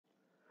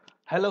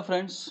Hello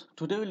friends,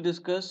 today we'll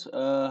discuss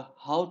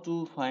how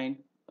to find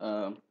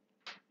uh,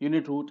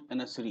 unit root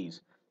in a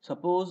series.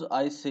 Suppose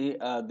I say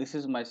this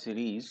is my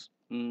series.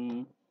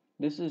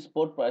 This is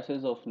spot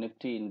prices of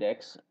Nifty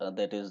index,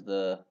 that is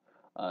the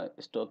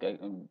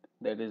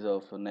that is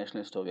of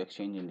National Stock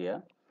Exchange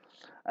India,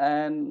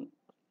 and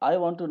I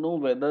want to know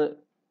whether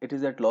it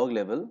is at log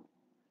level,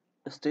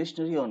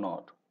 stationary or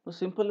not. So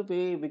simple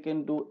way we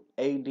can do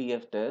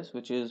ADF test,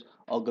 which is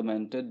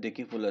Augmented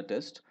Dickey Fuller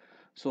Test.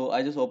 So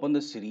I just open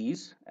the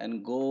series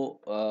and go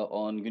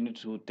on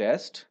unit root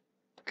test,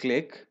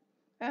 click,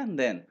 and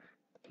then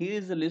here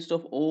is the list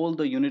of all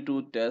the unit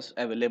root tests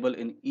available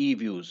in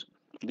Eviews.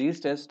 These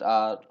tests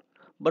are,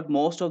 but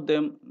most of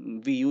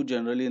them we use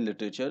generally in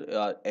literature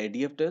are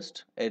ADF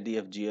test,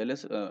 ADF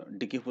GLS,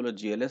 Dickey Fuller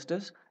GLS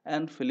test,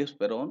 and Phillips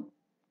Perron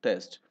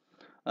test.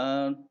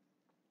 Uh,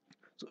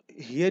 so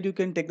here you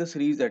can take the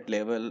series at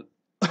level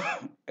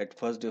at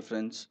first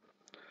difference.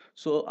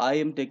 So I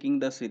am taking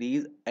the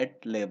series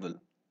at level,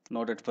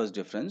 not at first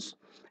difference.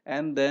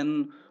 And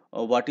then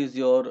what is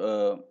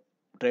your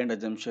trend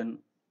assumption?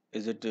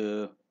 Is it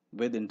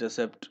with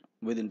intercept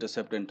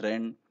and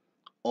trend,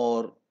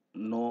 or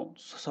no?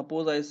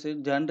 Suppose I say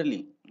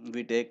generally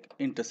we take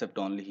intercept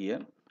only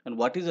here. And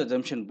what is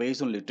assumption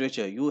based on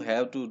literature? You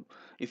have to,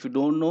 if you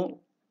don't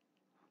know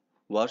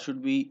what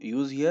should we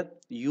use here,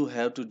 you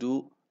have to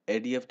do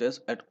ADF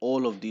test at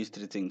all of these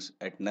three things,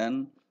 at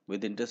none,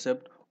 with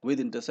intercept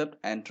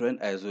and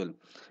trend as well.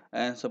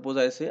 And suppose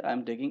I say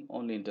I'm taking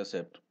only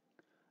intercept,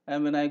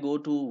 and when I go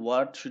to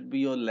what should be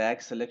your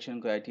lag selection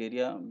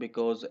criteria,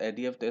 because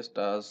ADF tests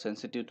are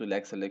sensitive to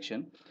lag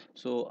selection,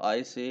 so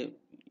I say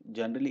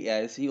generally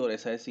AIC or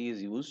SIC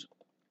is used.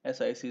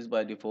 SIC is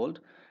by default,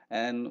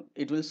 and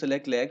it will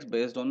select lags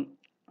based on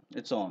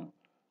its own.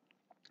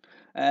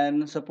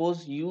 And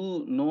suppose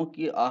you know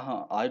ki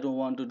I don't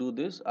want to do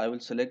this, I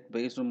will select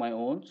based on my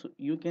own. So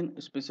you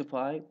can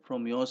specify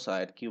from your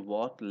side ki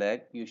what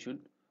lag you should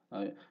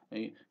uh,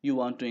 you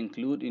want to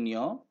include in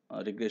your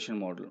regression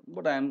model.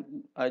 But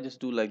I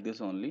just do like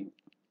this only.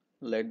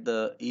 Let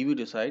the EV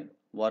decide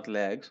what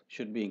lags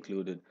should be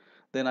included.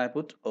 Then I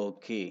put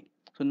okay.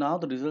 So now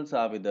the results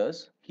are with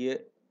us here.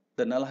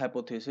 The null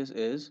hypothesis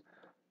is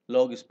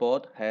log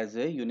spot has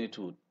a unit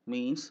root,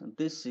 means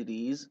this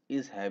series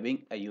is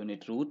having a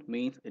unit root,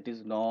 means it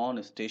is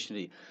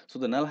non-stationary. So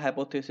the null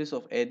hypothesis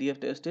of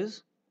ADF test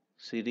is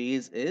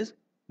series is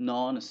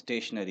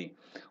non-stationary.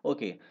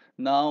 Okay,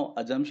 now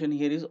assumption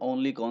here is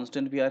only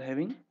constant we are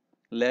having.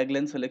 Lag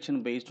length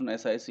selection based on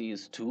SIC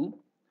is 2,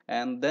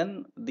 and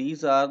then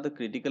these are the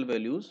critical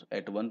values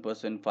at 1%,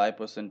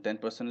 5%,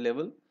 10%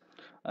 level.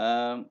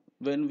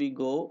 When we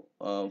go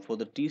for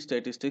the t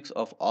statistics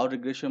of our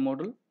regression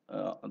model,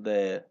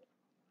 the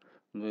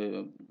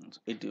uh,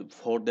 it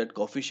for that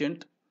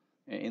coefficient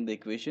in the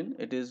equation,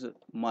 it is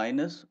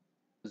minus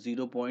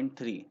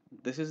 0.3.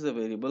 This is the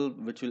variable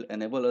which will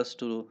enable us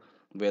to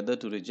whether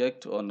to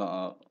reject or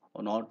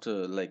not,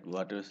 like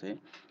what you say,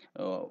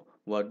 uh,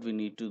 what we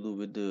need to do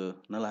with the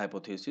null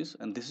hypothesis,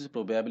 and this is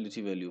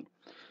probability value.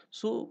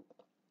 So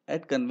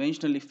at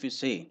conventional, if we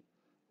say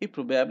if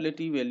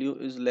probability value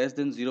is less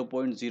than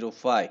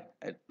 0.05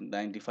 at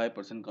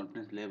 95%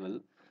 confidence level,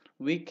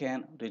 we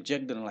can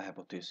reject the null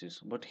hypothesis.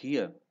 But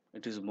here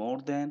it is more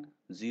than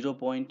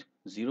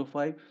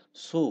 0.05,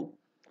 so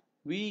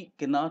we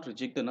cannot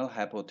reject the null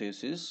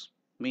hypothesis,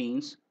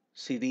 means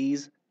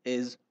series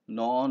is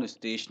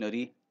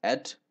non-stationary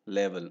at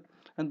level.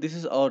 And this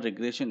is our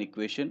regression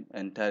equation,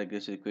 entire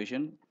regression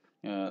equation.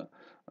 uh,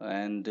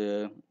 and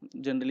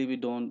generally we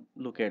don't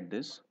look at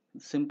this.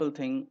 Simple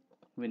thing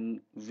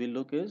when we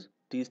look is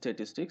t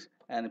statistics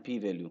and p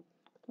value.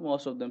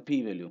 Most of them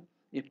p value.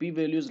 If p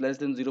value is less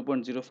than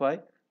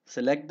 0.05,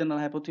 select the null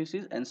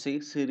hypothesis and say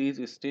series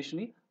is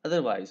stationary,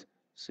 otherwise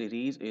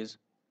series is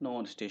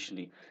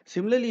non-stationary.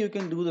 Similarly, you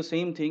can do the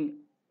same thing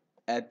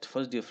at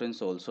first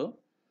difference also.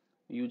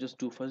 You just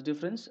do first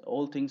difference,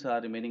 all things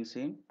are remaining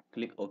same,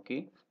 click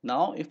OK.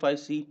 Now if I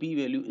see p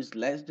value is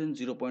less than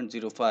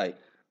 0.05,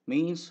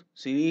 means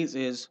series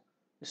is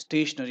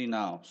stationary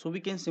now. So we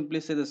can simply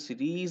say the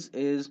series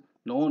is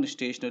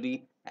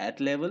non-stationary at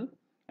level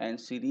and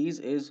series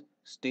is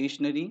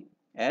stationary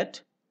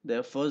at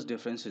their first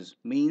differences,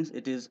 means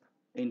it is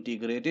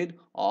integrated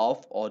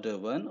of order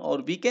 1, or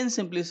we can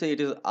simply say it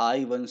is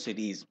I1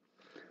 series.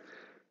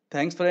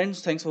 Thanks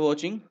friends, thanks for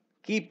watching.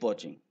 Keep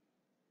watching.